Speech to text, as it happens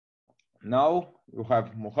Now you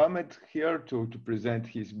have Mohammad here to present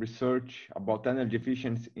his research about energy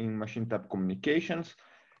efficiency in machine type communications.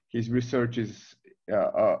 His research is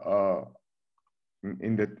in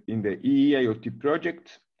the ee-IoT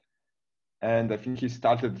project, and I think he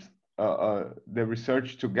started the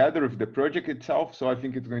research together with the project itself. So I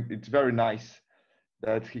think it's very nice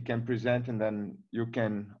that he can present, and then you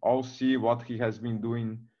can all see what he has been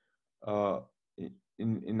doing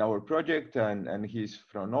in our project, and he's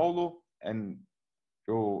from Oulu. And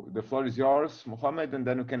so the floor is yours, Mohammad, and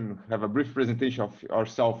then you can have a brief presentation of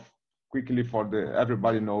yourself quickly for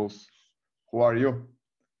everybody knows who are you.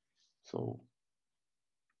 So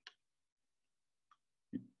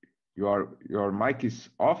your mic is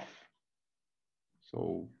off.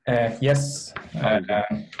 So yes.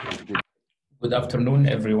 Good afternoon,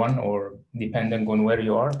 everyone, or depending on where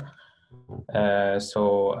you are. I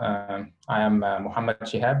am Mohammad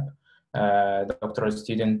Shehab, doctoral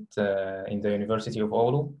student in the University of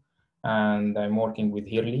Oulu, and I'm working with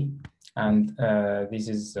Hirli. And this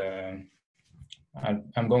is,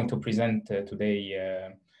 I'm going to present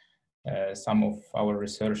today some of our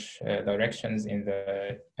research directions in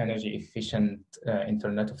the energy efficient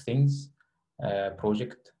Internet of Things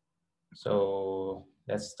project. So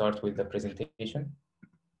let's start with the presentation.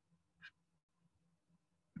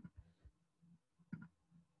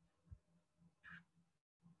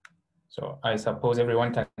 So I suppose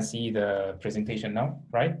everyone can see the presentation now,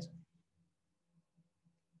 right?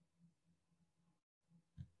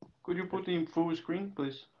 Could you put in full screen,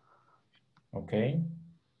 please? Okay.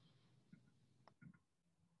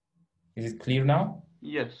 Is it clear now?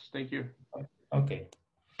 Yes, thank you. Okay.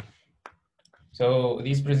 So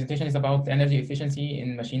this presentation is about energy efficiency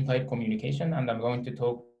in machine type communication, and I'm going to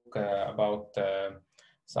talk about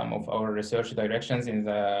some of our research directions in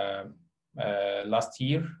the last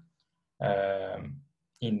year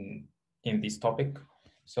in this topic.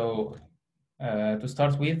 So to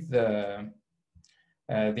start with,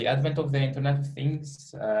 the advent of the Internet of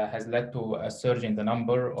Things has led to a surge in the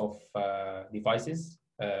number of devices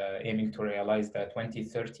aiming to realize the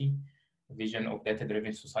 2030 vision of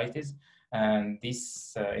data-driven societies. And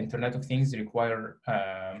this Internet of Things require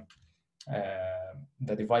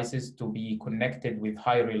the devices to be connected with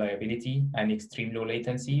high reliability and extreme low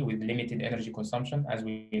latency with limited energy consumption, as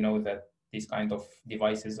we know that these kind of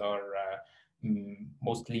devices are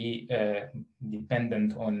mostly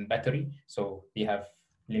dependent on battery, so they have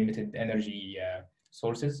limited energy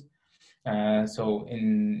sources. So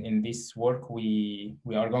in this work, we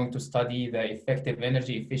are going to study the effective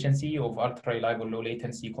energy efficiency of ultra-reliable low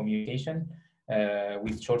latency communication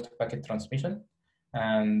with short packet transmission.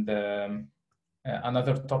 And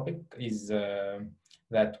another topic is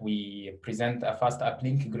that we present a fast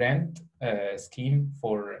uplink grant scheme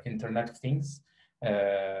for Internet of Things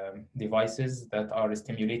devices that are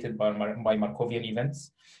stimulated by Markovian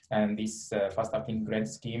events. And this fast uplink grant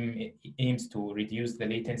scheme aims to reduce the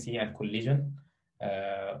latency and collision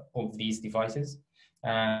of these devices.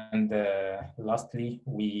 And lastly,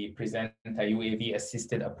 we present a UAV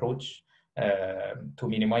assisted approach to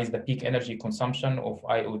minimize the peak energy consumption of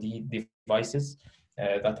IoT devices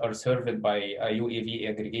that are served by a UAV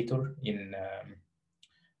aggregator in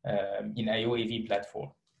a UAV platform.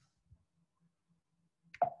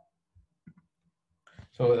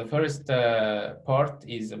 So the first part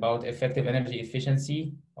is about effective energy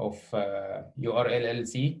efficiency of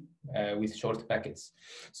URLLC with short packets.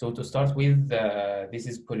 So to start with, this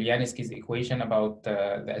is Polyansky's equation about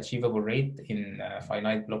the achievable rate in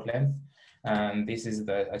finite block length. And this is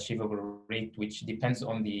the achievable rate, which depends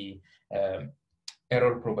on the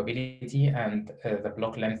error probability and the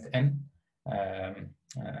block length n.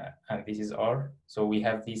 And this is R. So we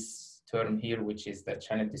have this term here, which is the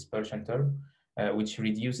channel dispersion term, which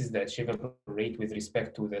reduces the achievable rate with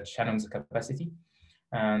respect to the channel's capacity.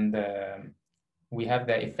 And we have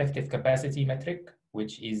the effective capacity metric,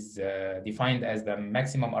 which is defined as the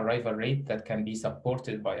maximum arrival rate that can be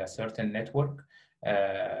supported by a certain network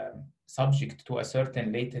subject to a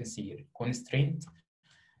certain latency constraint.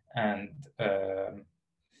 And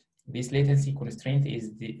this latency constraint is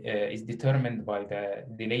determined by the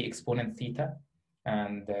delay exponent theta.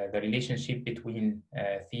 And the relationship between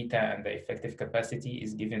theta and the effective capacity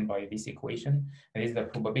is given by this equation. And is the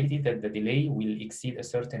probability that the delay will exceed a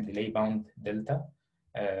certain delay bound delta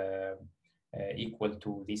equal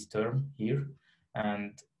to this term here.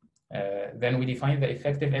 And then we define the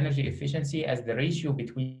effective energy efficiency as the ratio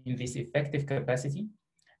between this effective capacity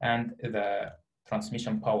and the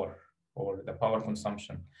transmission power or the power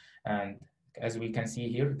consumption. And as we can see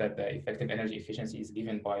here, that the effective energy efficiency is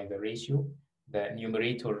given by the ratio. The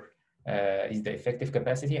numerator is the effective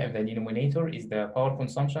capacity, and the denominator is the power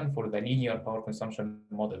consumption for the linear power consumption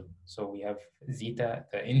model. So we have zeta,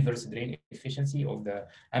 the inverse drain efficiency of the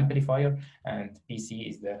amplifier, and PC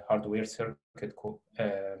is the hardware circuit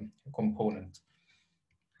component.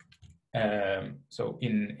 So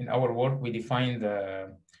in our work, we define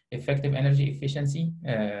the effective energy efficiency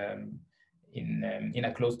in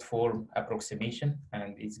a closed form approximation,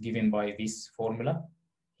 and it's given by this formula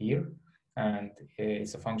here. And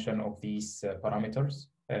it's a function of these parameters,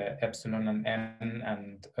 epsilon and n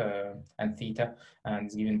and theta, and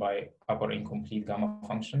it's given by upper incomplete gamma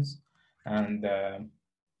functions. And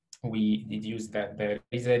we deduce that there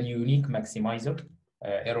is a unique maximizer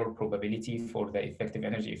error probability for the effective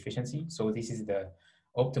energy efficiency. So this is the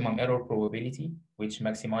optimum error probability, which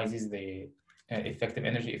maximizes the effective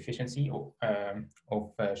energy efficiency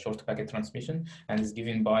of short packet transmission, and is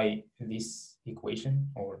given by this equation,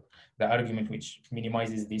 or the argument which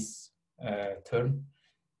minimizes this term.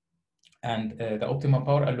 And the optimal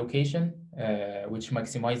power allocation, which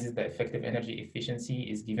maximizes the effective energy efficiency,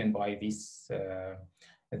 is given by this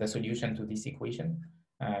the solution to this equation,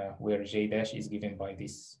 where J dash is given by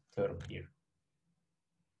this term here.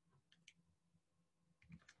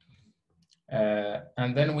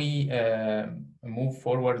 And then we move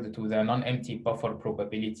forward to the non-empty buffer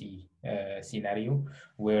probability scenario,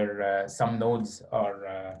 where some nodes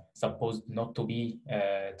are supposed not to be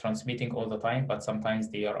transmitting all the time, but sometimes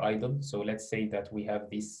they are idle. So let's say that we have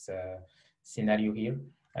this scenario here,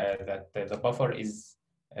 that the buffer is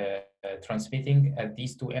transmitting at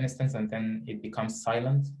these two instances, and then it becomes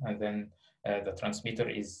silent, and then the transmitter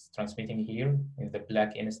is transmitting here in the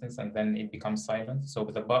black instance, and then it becomes silent. So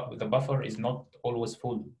the buffer is not always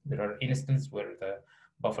full. There are instances where the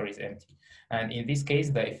buffer is empty. And in this case,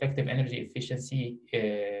 the effective energy efficiency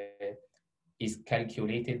is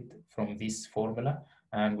calculated from this formula.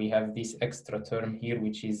 And we have this extra term here,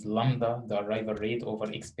 which is lambda, the arrival rate,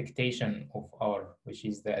 over expectation of R, which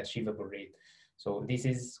is the achievable rate. So this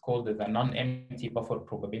is called the non-empty buffer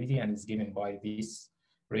probability, and is given by this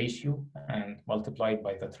ratio and multiplied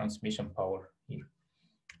by the transmission power here.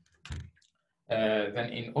 Then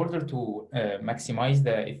in order to maximize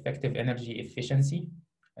the effective energy efficiency,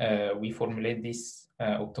 we formulate this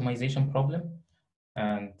optimization problem,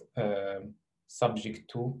 and subject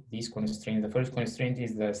to these constraints. The first constraint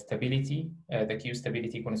is the stability, the Q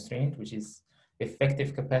stability constraint, which is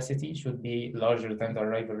effective capacity should be larger than the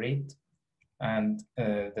arrival rate. And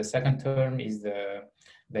the second term is the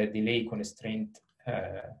delay constraint,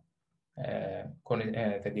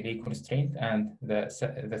 the delay constraint, and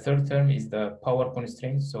the third term is the power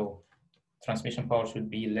constraint. So transmission power should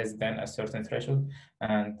be less than a certain threshold,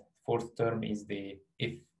 and fourth term is the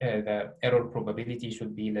error probability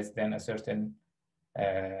should be less than a certain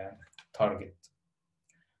target.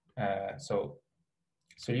 So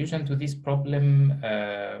solution to this problem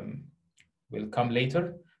will come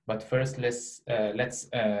later. But first, let's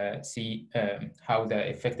see how the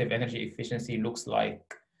effective energy efficiency looks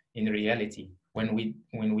like in reality when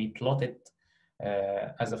we plot it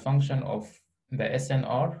as a function of the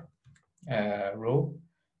SNR rho.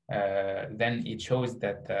 Then it shows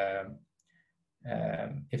that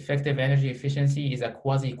effective energy efficiency is a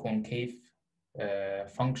quasi-concave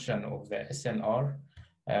function of the SNR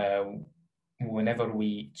whenever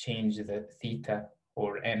we change the theta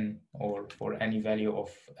or n, or for any value of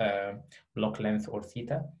block length or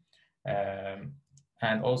theta.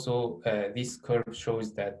 And also this curve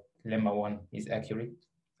shows that lemma 1 is accurate.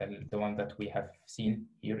 The one that we have seen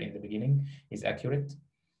here in the beginning is accurate.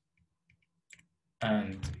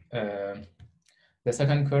 And the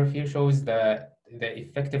second curve here shows that the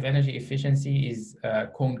effective energy efficiency is a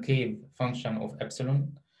concave function of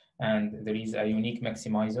epsilon, and there is a unique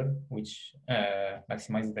maximizer which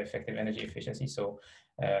maximizes the effective energy efficiency. So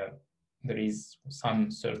there is some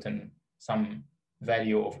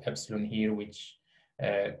value of epsilon here which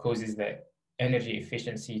causes the energy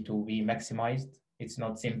efficiency to be maximized. It's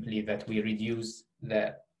not simply that we reduce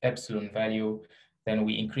the epsilon value, then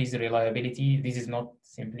we increase the reliability. This is not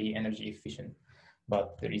simply energy efficient,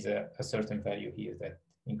 but there is a certain value here that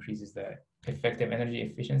increases the effective energy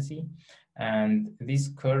efficiency. And this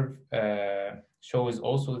curve shows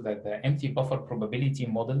also that the empty buffer probability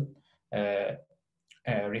model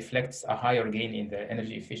reflects a higher gain in the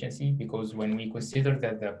energy efficiency, because when we consider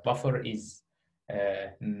that the buffer is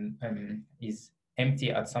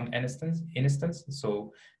empty at some instance,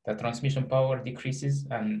 so the transmission power decreases,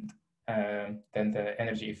 and then the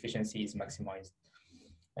energy efficiency is maximized.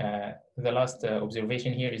 The last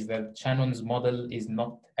observation here is that Shannon's model is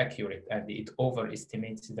not accurate, and it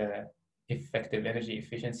overestimates the effective energy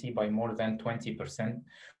efficiency by more than 20%,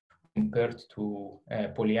 compared to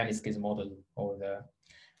Polanski's model or the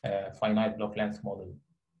finite block length model.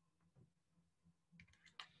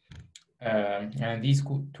 And these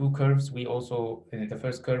two curves, we also, in the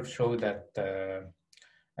first curve, show that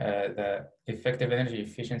the effective energy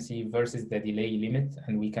efficiency versus the delay limit.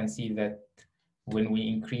 And we can see that when we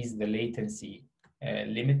increase the latency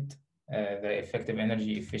limit, the effective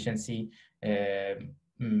energy efficiency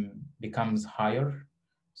becomes higher.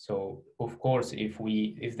 So of course, if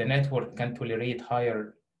the network can tolerate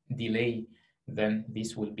higher delay, then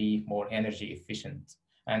this will be more energy efficient.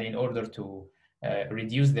 And in order to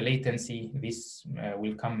reduce the latency, this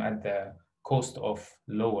will come at the cost of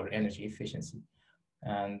lower energy efficiency.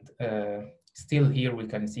 And still here we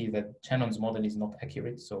can see that Shannon's model is not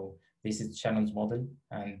accurate. So this is Shannon's model,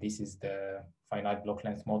 and this is the finite block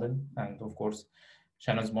length model. And of course,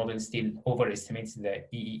 Shannon's model still overestimates the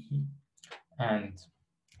EEE. And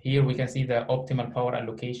here we can see the optimal power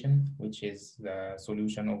allocation, which is the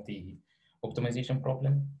solution of the optimization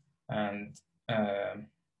problem. And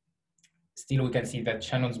still we can see that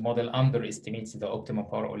Shannon's model underestimates the optimal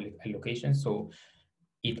power allocation. So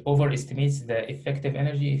it overestimates the effective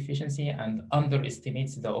energy efficiency and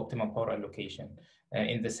underestimates the optimal power allocation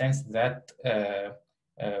in the sense that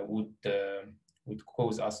would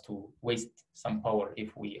cause us to waste some power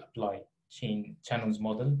if we apply Shannon's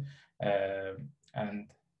model. And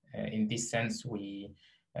in this sense, we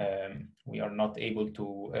are not able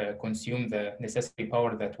to consume the necessary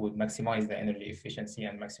power that would maximize the energy efficiency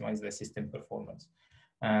and maximize the system performance.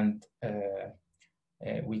 And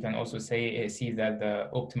we can also see that the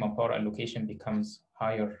optimal power allocation becomes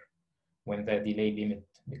higher when the delay limit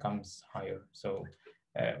becomes higher. So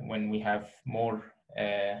when we have more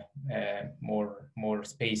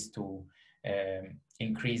space to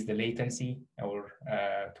increase the latency or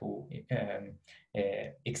to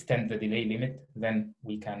extend the delay limit, then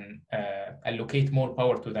we can allocate more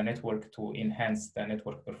power to the network to enhance the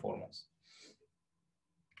network performance.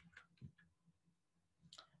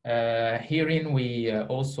 Herein, we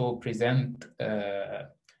also present a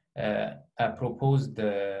proposed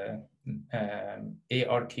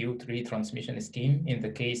ARQ retransmission scheme in the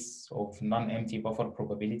case of non-empty buffer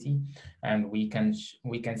probability, and we can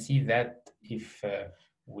see that if the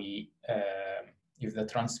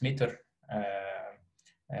transmitter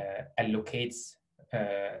allocates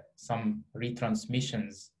some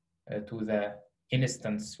retransmissions to the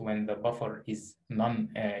instance when the buffer is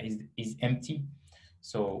empty.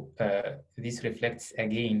 So this reflects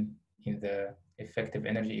again in the effective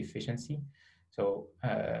energy efficiency. So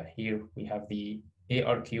here we have the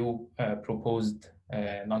ARQ proposed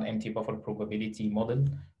non-empty buffer probability model,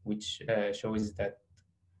 which shows that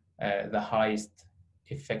the highest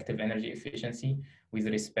effective energy efficiency with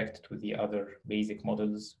respect to the other basic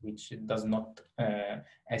models, which does not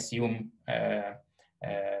assume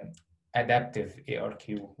adaptive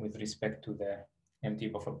ARQ with respect to the empty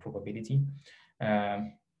buffer probability.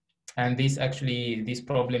 And this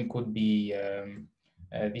problem could be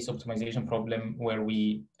this optimization problem where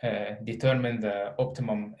we determine the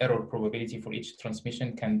optimum error probability for each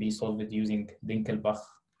transmission can be solved using Dinkelbach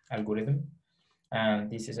algorithm. And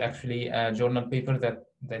this is actually a journal paper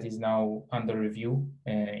that is now under review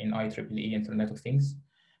in IEEE Internet of Things.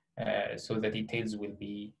 So the details will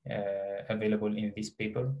be available in this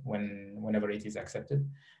paper whenever it is accepted.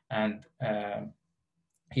 And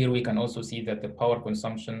here we can also see that the power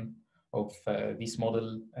consumption of this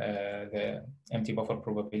model, the empty buffer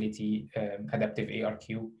probability adaptive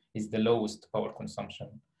ARQ, is the lowest power consumption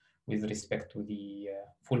with respect to the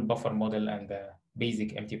full buffer model and the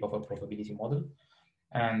basic empty buffer probability model.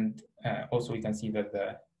 And also we can see that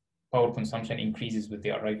the power consumption increases with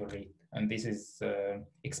the arrival rate. And this is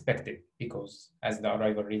expected because as the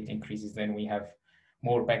arrival rate increases, then we have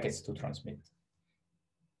more packets to transmit.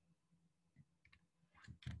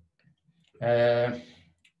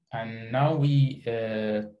 And now we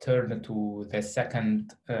turn to the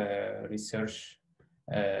second research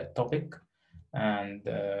topic. And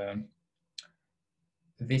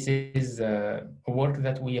this is work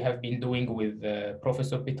that we have been doing with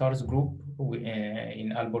Professor Pitar's group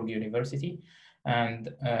in Aalborg University. And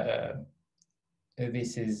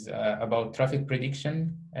this is about traffic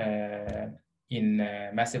prediction in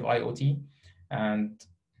massive IoT and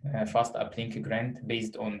fast uplink grant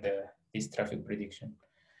based on this traffic prediction.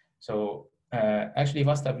 So actually,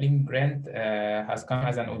 fast uplink grant has come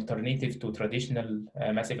as an alternative to traditional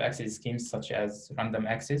massive access schemes such as random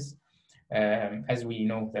access. As we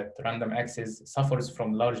know that random access suffers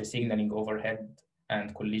from large signaling overhead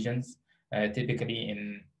and collisions, typically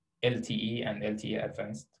in LTE and LTE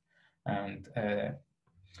advanced. And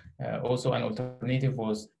Also, an alternative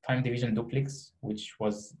was time division duplex, which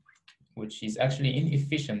is actually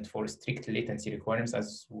inefficient for strict latency requirements,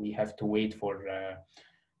 as we have to wait for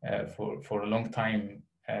a long time.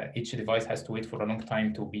 Each device has to wait for a long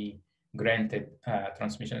time to be granted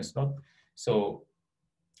transmission slot. So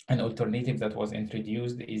an alternative that was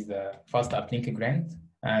introduced is the fast uplink grant,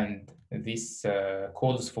 and this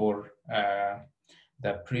calls for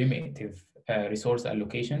the primitive resource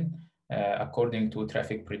allocation according to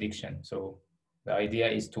traffic prediction. So the idea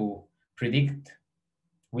is to predict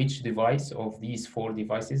which device of these 4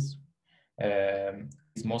 devices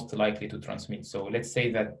is most likely to transmit. So let's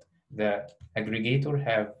say that the aggregator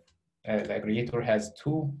has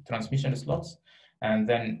 2 transmission slots, and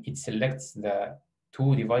then it selects the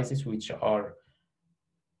 2 devices which are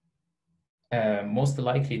most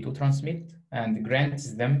likely to transmit and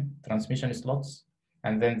grants them transmission slots,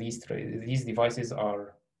 and then these devices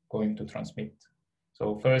are going to transmit.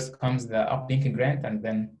 So first comes the uplink grant, and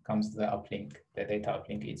then comes the uplink, the data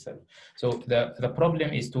uplink itself. So the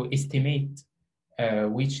problem is to estimate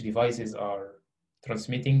which devices are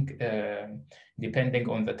transmitting depending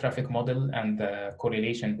on the traffic model and the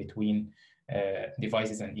correlation between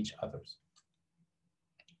devices and each others.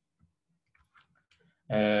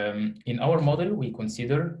 In our model, we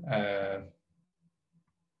consider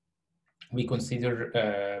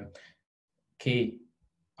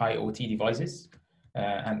k-IoT devices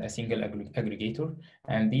and a single aggregator,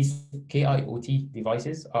 and these k-IoT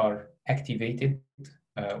devices are activated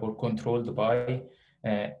or controlled by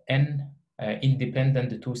n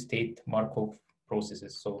independent 2-state Markov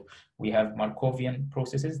processes. So we have Markovian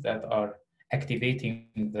processes that are activating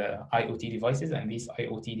the IoT devices, and these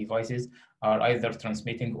IoT devices are either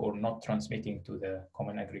transmitting or not transmitting to the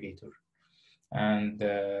common aggregator. And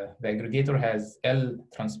the aggregator has L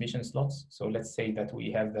transmission slots. So let's say that we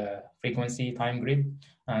have the frequency time grid,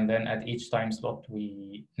 and then at each time slot,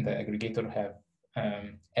 the aggregator have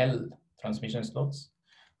L transmission slots.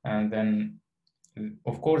 And then,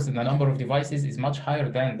 of course, the number of devices is much higher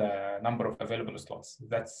than the number of available slots.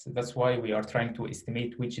 That's why we are trying to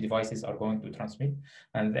estimate which devices are going to transmit,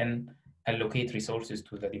 and then allocate resources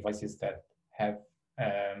to the devices that have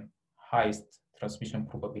highest transmission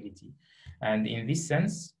probability. And in this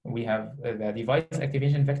sense, we have the device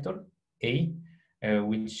activation vector A,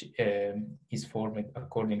 which is formed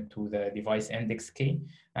according to the device index K,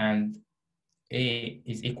 and A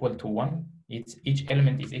is equal to 1. Each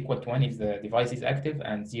element is equal to 1 if the device is active,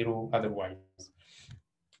 and 0 otherwise.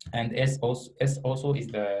 And S also is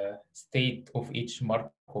the state of each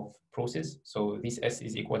Markov process. So this S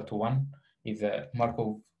is equal to 1 if the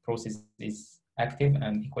Markov process is active,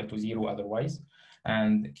 and equal to 0 otherwise.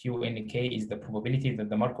 And Q and K is the probability that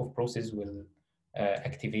the Markov process will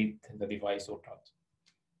activate the device or not.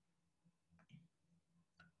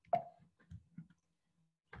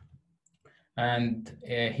 And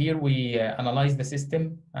here we analyze the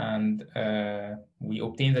system, and we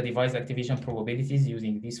obtain the device activation probabilities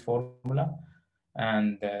using this formula.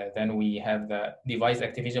 And then we have the device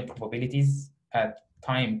activation probabilities at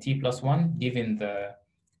time t+1, given the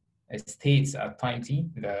states at time t,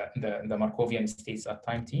 the Markovian states at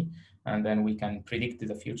time t. And then we can predict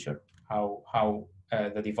the future, how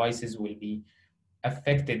the devices will be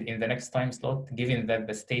affected in the next time slot, given that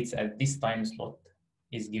the states at this time slot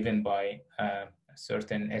is given by a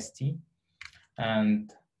certain ST.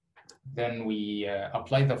 And then we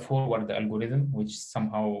apply the forward algorithm, which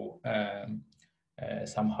somehow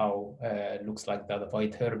looks like the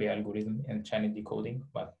Viterbi algorithm in channel decoding,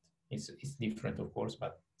 but it's different, of course,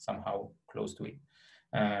 but somehow close to it.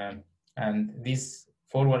 And this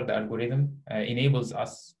forward algorithm enables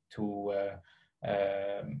us to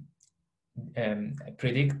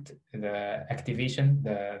predict the activation,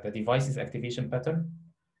 the device's activation pattern,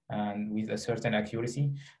 and with a certain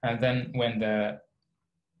accuracy. And then when the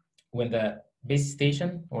base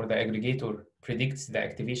station or the aggregator predicts the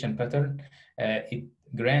activation pattern, it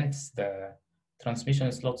grants the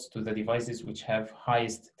transmission slots to the devices which have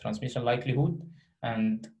highest transmission likelihood.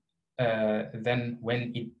 And then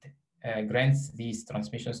when it grants these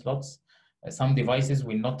transmission slots, some devices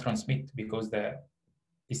will not transmit because the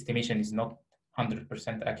estimation is not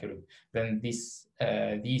 100% accurate. Then these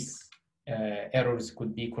errors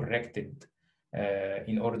could be corrected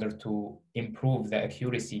in order to improve the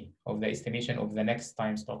accuracy of the estimation of the next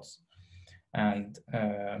time slots. And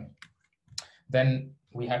then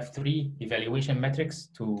we have 3 evaluation metrics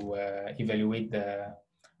to evaluate the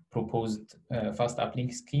proposed fast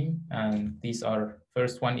uplink scheme. And these are,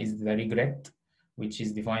 first one is the regret, which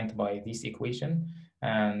is defined by this equation.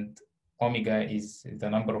 And omega is the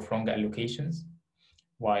number of wrong allocations,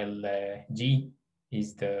 while G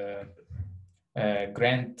is the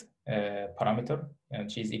grant parameter,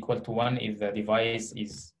 which is equal to 1 if the device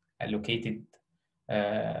is allocated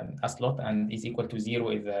a slot, and is equal to 0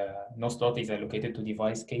 if the no slot is allocated to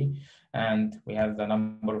device K. And we have the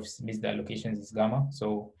number of missed allocations is gamma.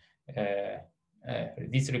 So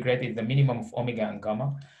this regret is the minimum of omega and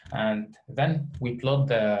gamma. And then we plot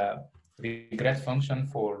the regret function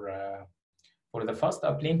for the fast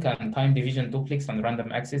uplink and time division duplex and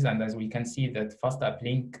random access. And as we can see that fast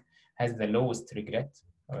uplink has the lowest regret.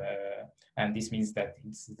 And this means that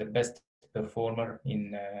it's the best performer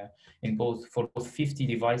for both 50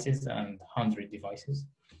 devices and 100 devices.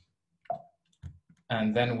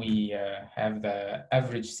 And then we have the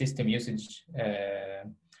average system usage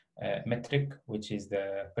metric, which is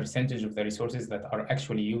the percentage of the resources that are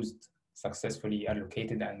actually used, successfully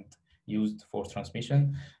allocated and used for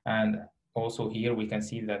transmission. And also here we can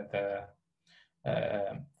see that the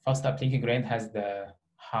fast uplink grant has the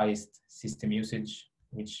highest system usage,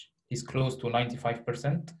 which is close to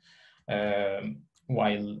 95%,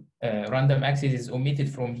 while random access is omitted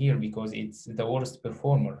from here because it's the worst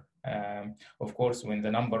performer. Of course, when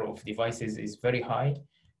the number of devices is very high,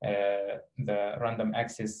 the random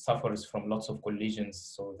access suffers from lots of collisions,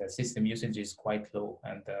 so the system usage is quite low,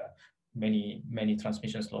 and many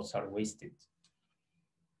transmission slots are wasted.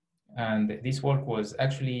 And this work was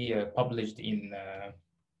actually published in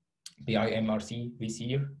BIMRC this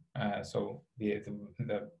year. So the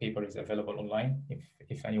paper is available online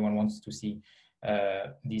if anyone wants to see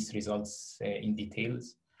these results in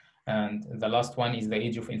details. And the last one is the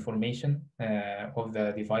age of information of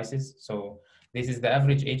the devices. So this is the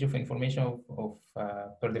average age of information of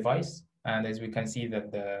per device. And as we can see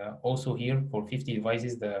that also here for 50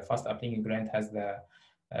 devices, the fast uplink grant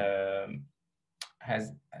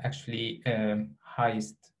has actually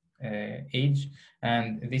highest age,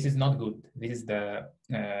 and this is not good. This is the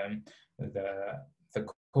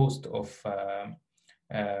cost of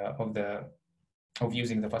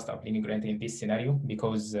using the fast uplink grant in this scenario,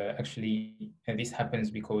 because actually this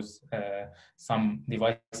happens because some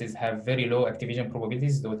devices have very low activation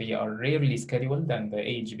probabilities, though they are rarely scheduled, and the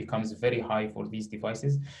age becomes very high for these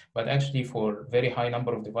devices. But actually for very high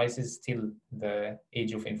number of devices, still the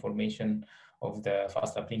age of information of the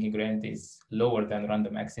fast uplink grant is lower than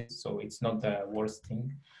random access, so it's not the worst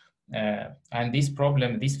thing. And this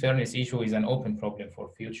problem, this fairness issue, is an open problem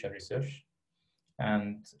for future research.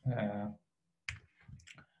 And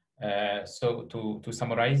so to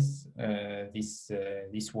summarize this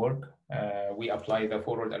work, we apply the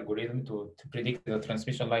forward algorithm to predict the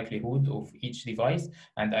transmission likelihood of each device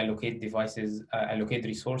and allocate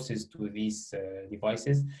resources to these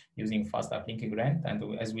devices using fast uplink grant.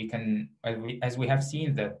 And as we have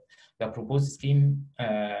seen that the proposed scheme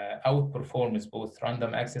outperforms both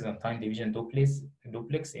random access and time division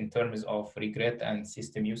duplex in terms of regret and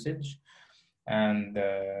system usage. And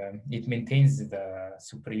it maintains the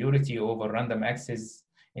superiority over random access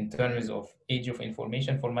in terms of age of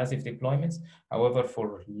information for massive deployments. However,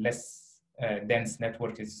 for less dense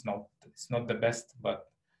networks, it's not the best, but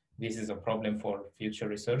this is a problem for future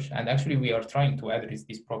research. And actually, we are trying to address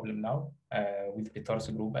this problem now with Petar's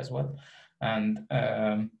group as well. And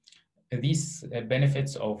these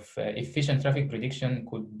benefits of efficient traffic prediction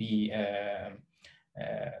could be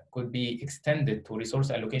extended to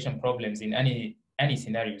resource allocation problems in any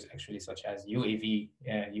scenarios, actually, such as UAV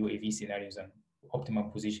scenarios and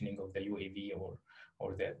optimum positioning of the UAV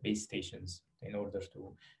or the base stations in order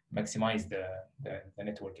to maximize the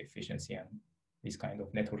network efficiency and these kind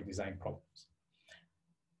of network design problems.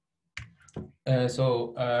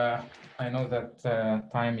 So I know that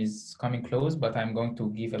time is coming close, but I'm going to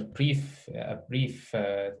give a brief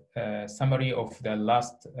summary of the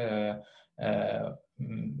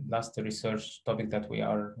last research topic that we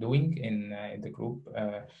are doing in the group,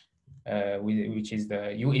 which is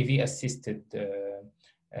the UAV assisted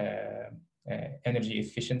energy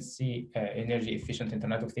efficient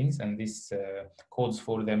Internet of Things. And this calls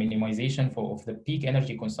for the minimization of the peak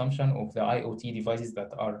energy consumption of the IoT devices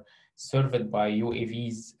that are served by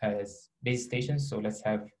UAVs as base stations. So let's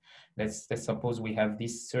suppose we have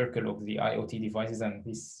this circle of the IoT devices, and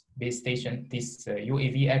this base station, this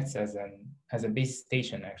UAV acts as a base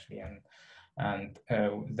station, actually, and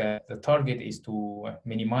the target is to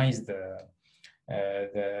minimize the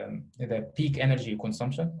peak energy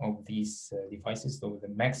consumption of these devices. So the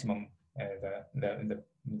maximum,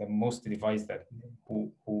 the most device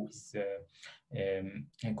who is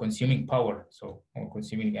consuming power, or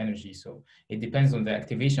consuming energy. So it depends on the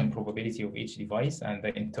activation probability of each device and the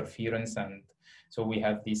interference. And so we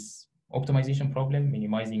have this optimization problem,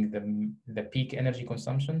 minimizing the peak energy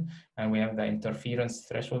consumption, and we have the interference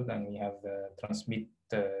threshold, and we have the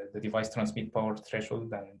the device transmit power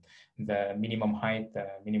threshold, and the minimum height, the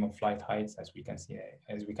minimum flight heights, as we can see,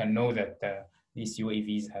 as we can know that these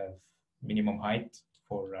UAVs have minimum height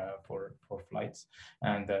for flights,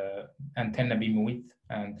 and antenna beam width.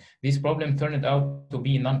 And this problem turned out to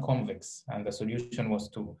be non-convex, and the solution was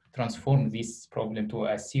to transform this problem to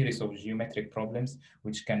a series of geometric problems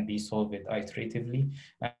which can be solved iteratively.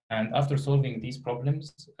 And after solving these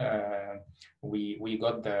problems, we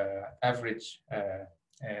got the average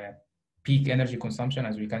peak energy consumption.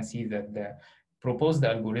 As we can see that the proposed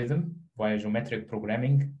algorithm via geometric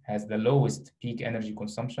programming has the lowest peak energy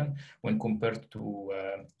consumption when compared to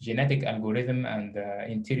genetic algorithm and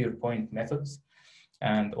interior point methods.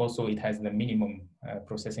 And also it has the minimum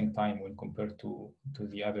processing time when compared to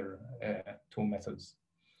the other two methods.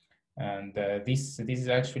 And this is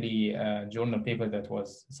actually a journal paper that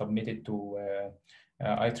was submitted to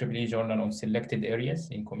IEEE journal on selected areas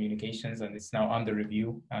in communications, and it's now under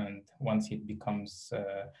review. And once it becomes,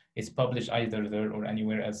 it's published either there or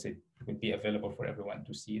anywhere else, it will be available for everyone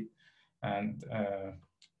to see it. And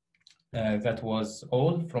that was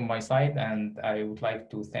all from my side, and I would like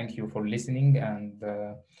to thank you for listening, and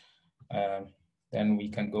then we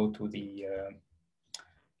can go to the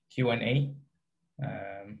Q&A,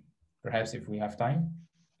 perhaps if we have time.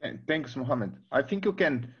 Thanks, Mohammed. I think you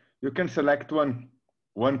can select one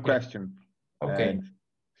question. Okay. And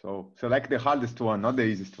so select the hardest one, not the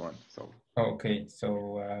easiest one. So. Okay,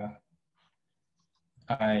 so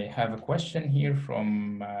I have a question here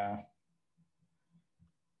from,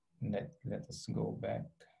 let us go back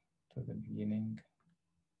to the beginning.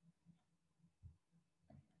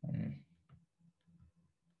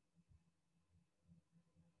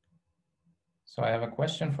 So I have a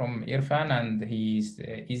question from Irfan, and is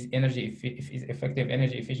effective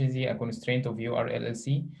energy efficiency a constraint of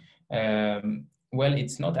URLLC? Well,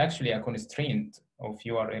 it's not actually a constraint of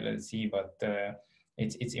URLLC, but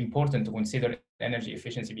it's important to consider energy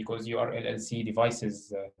efficiency because URLLC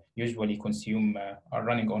devices usually are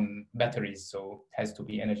running on batteries, so it has to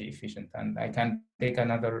be energy efficient. And I can take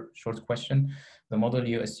another short question. The model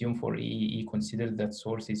you assume for EEE considers that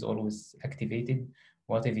source is always activated.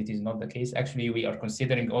 What if it is not the case? Actually, we are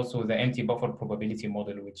considering also the empty buffer probability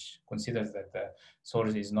model, which considers that the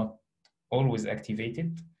source is not always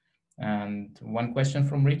activated. And one question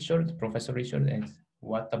from Richard, Professor Richard, is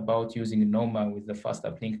what about using NOMA with the fast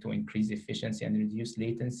uplink to increase efficiency and reduce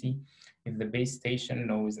latency? If the base station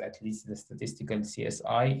knows at least the statistical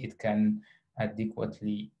CSI, it can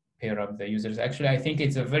adequately pair up the users. Actually, I think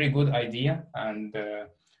it's a very good idea, and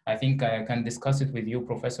I think I can discuss it with you,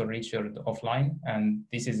 Professor Richard, offline. And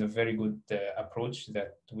this is a very good approach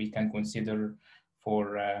that we can consider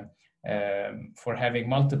for having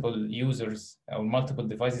multiple users or multiple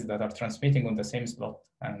devices that are transmitting on the same slot,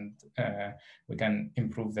 and we can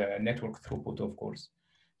improve the network throughput, of course.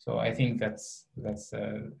 So I think that's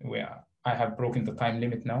where I have broken the time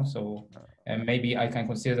limit now. So maybe I can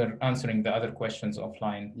consider answering the other questions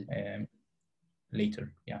offline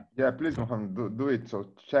later. Yeah, please, Mohammed, do it. So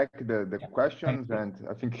check the questions, and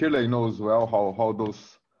I think Hillary knows well how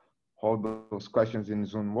those questions in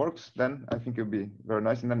Zoom works. Then I think it'll be very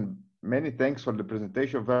nice. And then many thanks for the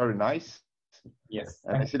presentation. Very nice. Yes.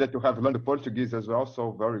 And I see that you have learned the Portuguese as well,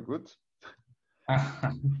 so very good.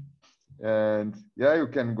 And yeah, you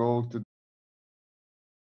can go to